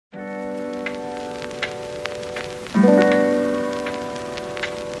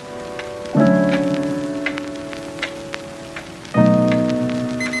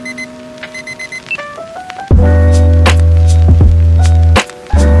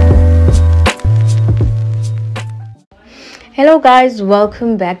Hello guys,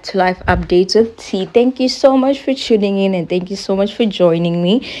 welcome back to Life Updates with T. Thank you so much for tuning in and thank you so much for joining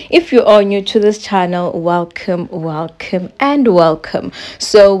me. If you are new to this channel, welcome and welcome.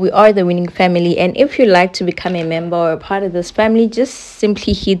 So we are the winning family, and if you'd like to become a member or a part of this family, just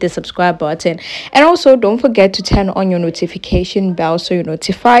simply hit the subscribe button, and also don't forget to turn on your notification bell so you're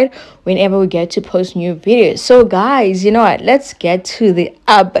notified whenever we get to post new videos. So guys, you know what, let's get to the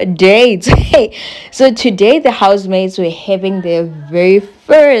updates. Hey, so today the housemates were having their very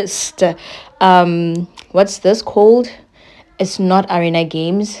first what's this called? It's not arena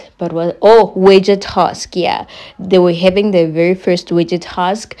games, but wager task. Yeah, they were having their very first wager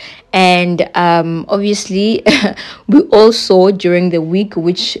task, and obviously we all saw during the week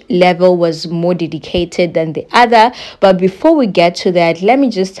which level was more dedicated than the other. But before we get to that, let me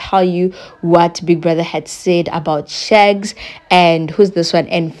just tell you what Big Brother had said about Sheggz and who's this one,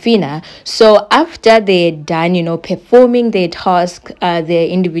 and Phyna. So after they're done, you know, performing their task, their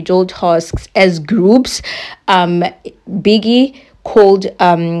individual tasks as groups, Biggie called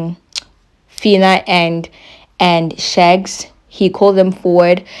Phyna and Sheggz. He called them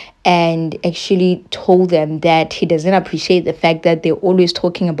forward and actually told them that he doesn't appreciate the fact that they're always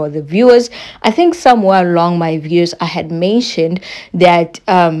talking about the viewers. I think somewhere along my videos I had mentioned that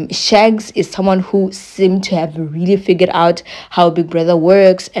Sheggz is someone who seemed to have really figured out how Big Brother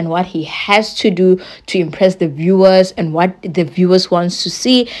works and what he has to do to impress the viewers and what the viewers wants to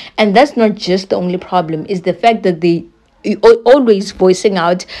see. And that's not just the only problem, is the fact that they always voicing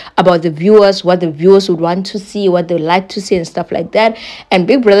out about the viewers, what the viewers would want to see, what they like to see and stuff like that. And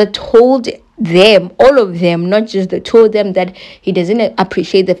Big Brother told them, all of them, not just the two of them, that he doesn't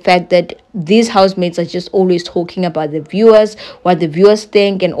appreciate the fact that these housemates are just always talking about the viewers, what the viewers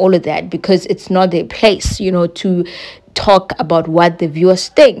think and all of that, because it's not their place, you know, to talk about what the viewers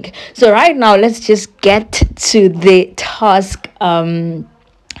think. So right now, let's just get to the task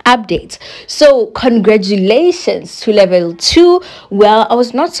updates. So congratulations to level 2. Well, I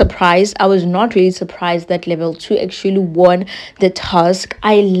was not surprised. I was not really surprised that level 2 actually won the task.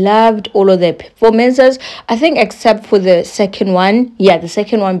 I loved all of their performances, I think, except for the second one. Yeah, the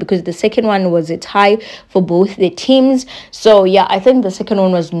second one, because the second one was a tie for both the teams. So yeah, I think the second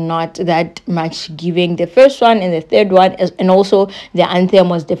one was not that much giving. The first one and the third one, and also the anthem,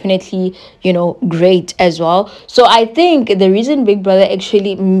 was definitely, you know, great as well. So I think the reason Big Brother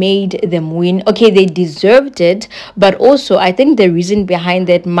actually made them win, okay, they deserved it, but also I think the reason behind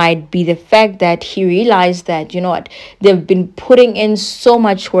that might be the fact that he realized that, you know what, they've been putting in so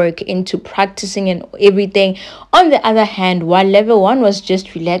much work into practicing and everything. On the other hand, while level 1 was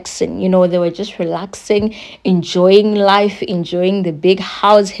just relaxing, you know, they were just relaxing, enjoying life, enjoying the big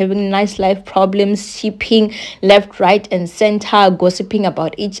house, having nice life problems, sipping left, right and center, gossiping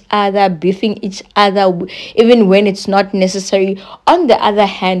about each other, beefing each other even when it's not necessary. On the other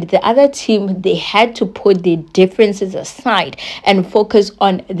hand, the other team, they had to put their differences aside and focus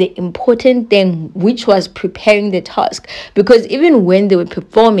on the important thing, which was preparing the task. Because even when they were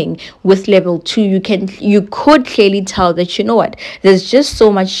performing with level 2, you could clearly tell that, you know what, there's just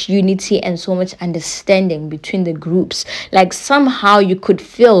so much unity and so much understanding between the groups. Like somehow you could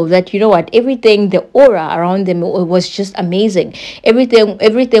feel that, you know what, everything, the aura around them was just amazing.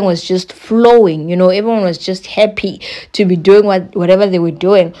 Everything was just flowing, you know, everyone was just happy to be doing whatever they were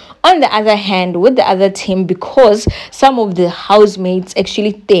doing. On the other hand, with the other team, because some of the housemates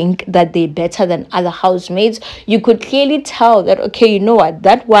actually think that they're better than other housemates, you could clearly tell that, okay, you know what,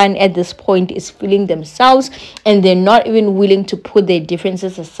 that one at this point is feeling themselves and they're not even willing to put their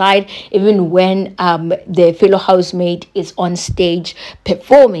differences aside even when their fellow housemate is on stage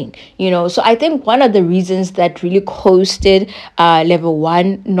performing, you know. So I think one of the reasons that really caused level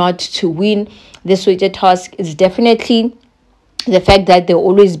 1 not to win this wager task is definitely the fact that they're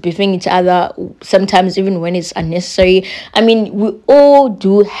always beefing each other, sometimes even when it's unnecessary. I mean, we all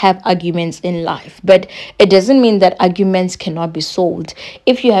do have arguments in life, but it doesn't mean that arguments cannot be solved.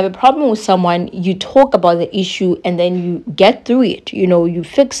 If you have a problem with someone, you talk about the issue and then you get through it, you know, you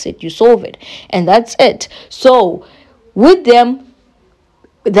fix it, you solve it, and that's it. So with them,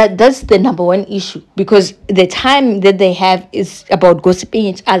 that's the number one issue, because the time that they have is about gossiping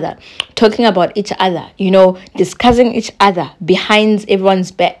each other, talking about each other, you know, discussing each other behind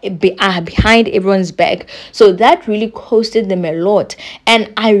everyone's back, So that really costed them a lot.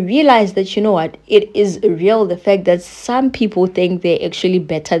 And I realized that, you know what, it is real, the fact that some people think they're actually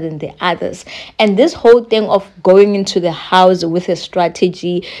better than the others. And this whole thing of going into the house with a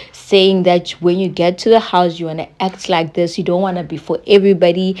strategy, saying that when you get to the house you want to act like this, you don't want to be for everybody,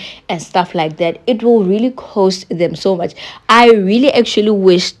 everybody and stuff like that, it will really cost them so much. I really actually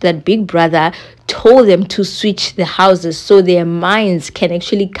wish that Big Brother told them to switch the houses so their minds can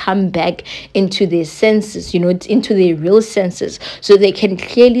actually come back into their senses, into their real senses, so they can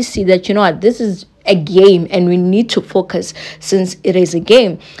clearly see that, what, this is a game and we need to focus since it is a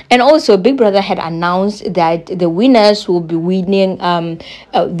game. And also Big Brother had announced that the winners will be winning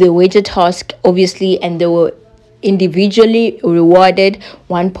the wager task, obviously, and they were individually rewarded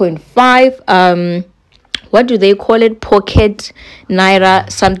 1.5 what do they call it, pocket naira,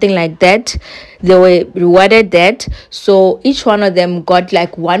 something like that. They were rewarded that, so each one of them got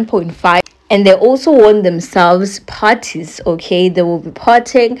like 1.5. And they also won themselves parties. Okay, they will be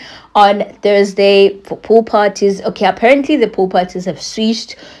partying on Thursday for pool parties. Okay, apparently the pool parties have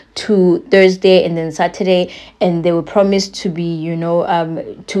switched to Thursday and then Saturday, and they were promised to be,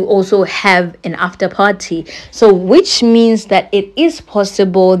 to also have an after party. So which means that it is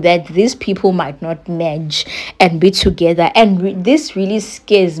possible that these people might not merge and be together. And this really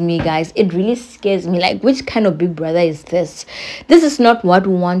scares me, guys. It really scares me. Like, which kind of Big Brother is this? This is not what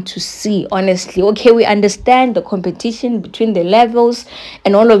we want to see, honestly. Okay, we understand the competition between the levels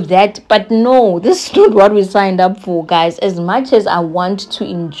and all of that, but no, this is not what we signed up for, guys. As much as I want to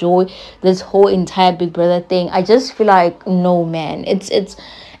enjoy this whole entire Big Brother thing, I just feel like, no, man,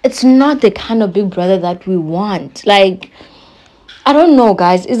 it's not the kind of Big Brother that we want. Like, I don't know,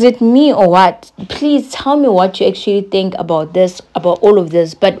 guys, is it me or what? Please tell me what you actually think about this, about all of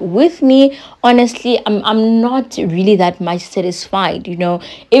this. But with me, honestly, I'm not really that much satisfied, even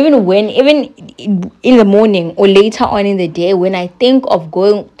in the morning or later on in the day, when I think of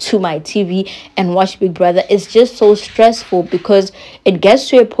going to my TV and watch Big Brother, it's just so stressful, because it gets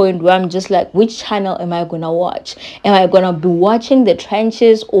to a point where I'm just like, which channel am I gonna watch? Am I gonna be watching the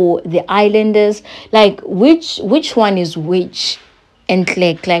trenches or the islanders? Like, which one is which? And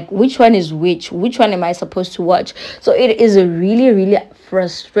like which one is which one am I supposed to watch? So it is a really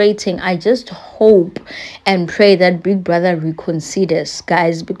frustrating. I just hope and pray that Big Brother reconsiders,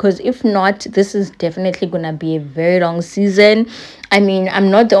 guys, because if not, this is definitely gonna be a very long season. I mean, I'm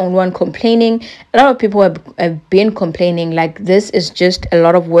not the only one complaining. A lot of people have been complaining. Like, this is just a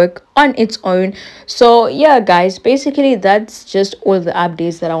lot of work on its own. So yeah, guys, basically that's just all the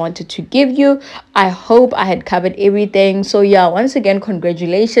updates that I wanted to give you. I hope I had covered everything. So yeah, once again,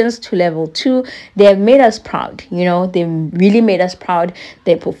 congratulations to level 2. They have made us proud. They really made us proud.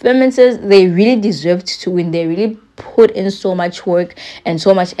 Their performances, they really deserved to win. They really put in so much work and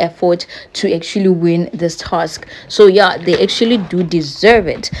so much effort to actually win this task. So yeah, they actually do deserve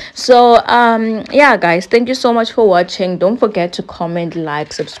it. So yeah, guys, thank you so much for watching. Don't forget to comment,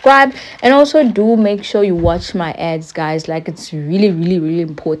 like, subscribe, and also do make sure you watch my ads, guys. Like, it's really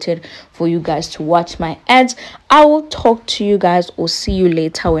important for you guys to watch my ads. I will talk to you guys or see you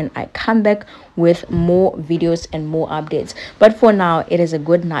later when I come back with more videos and more updates. But for now, it is a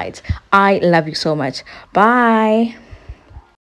good night. I love you so much. Bye.